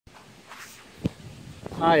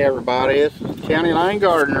Hi everybody, this is County Line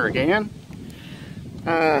Gardener again.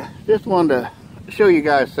 Just wanted to show you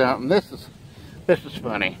guys something. This is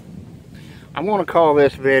funny. I'm going to call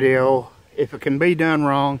this video, if it can be done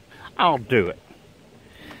wrong, I'll do it.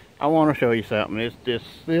 I want to show you something. This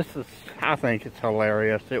is, I think it's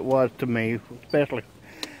hilarious. It was to me, especially,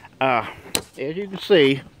 as you can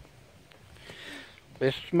see,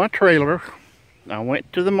 this is my trailer. I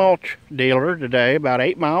went to the mulch dealer today, about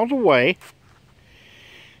 8 miles away,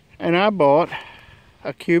 and I bought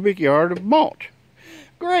a cubic yard of mulch.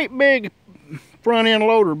 Great big front end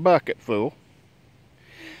loader bucket full.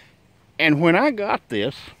 And when I got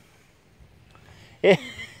this, it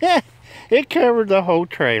covered the whole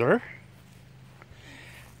trailer.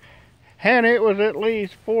 And it was at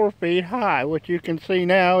least 4 feet high, which you can see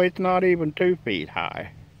now it's not even 2 feet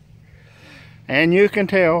high. And you can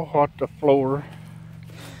tell what the floor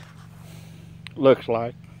looks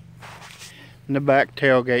like. And the back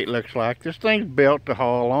tailgate looks like. This thing's built to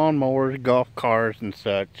haul lawnmowers, golf cars, and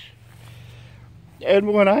such.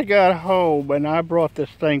 And when I got home and I brought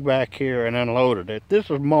this thing back here and unloaded it, this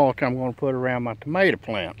is mulch I'm going to put around my tomato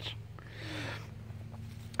plants.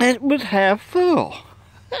 It was half full.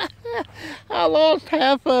 I lost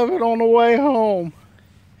half of it on the way home.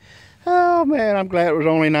 Oh man, I'm glad it was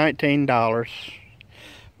only $19.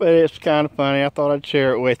 But it's kind of funny. I thought I'd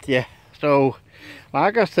share it with you. So,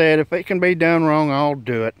 like I said, if it can be done wrong, I'll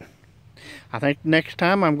do it. I think next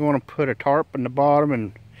time I'm going to put a tarp in the bottom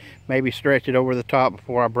and maybe stretch it over the top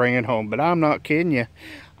before I bring it home. But I'm not kidding you.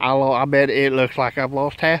 I bet it looks like I've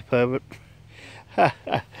lost half of it.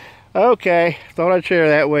 Okay, thought I'd share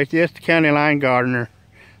that with you. It's the County Line Gardener.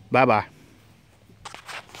 Bye-bye.